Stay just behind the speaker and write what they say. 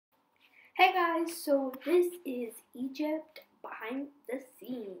Hey guys, so this is Egypt behind the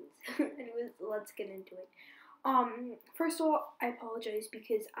scenes. Anyways, let's get into it. First of all, I apologize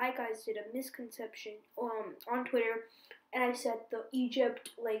because I guys did a misconception on Twitter, and I said the Egypt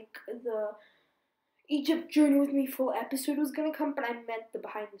Journey with Me full episode was gonna come, but I meant the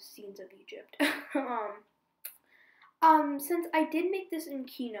behind the scenes of Egypt. Since I did make this in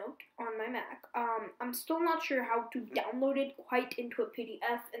Keynote on my Mac, I'm still not sure how to download it quite into a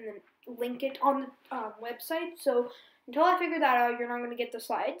PDF and then link it on the website. So until I figure that out, you're not going to get the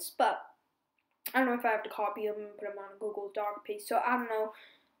slides. But I don't know if I have to copy them and put them on a Google Doc page. So I don't know.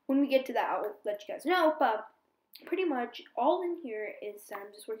 When we get to that, I'll let you guys know. But pretty much all in here is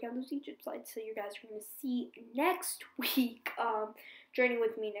I'm just working on those Egypt slides. So you guys are going to see next week, Journey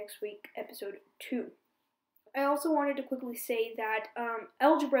with Me next week, episode 2. I also wanted to quickly say that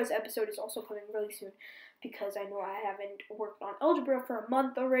Algebra's episode is also coming really soon because I know I haven't worked on Algebra for a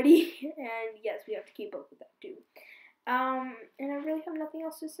month already, and yes, we have to keep up with that too. And I really have nothing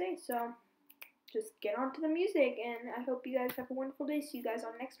else to say, so just get on to the music, and I hope you guys have a wonderful day. See you guys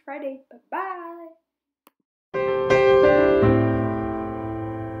on next Friday. Bye-bye!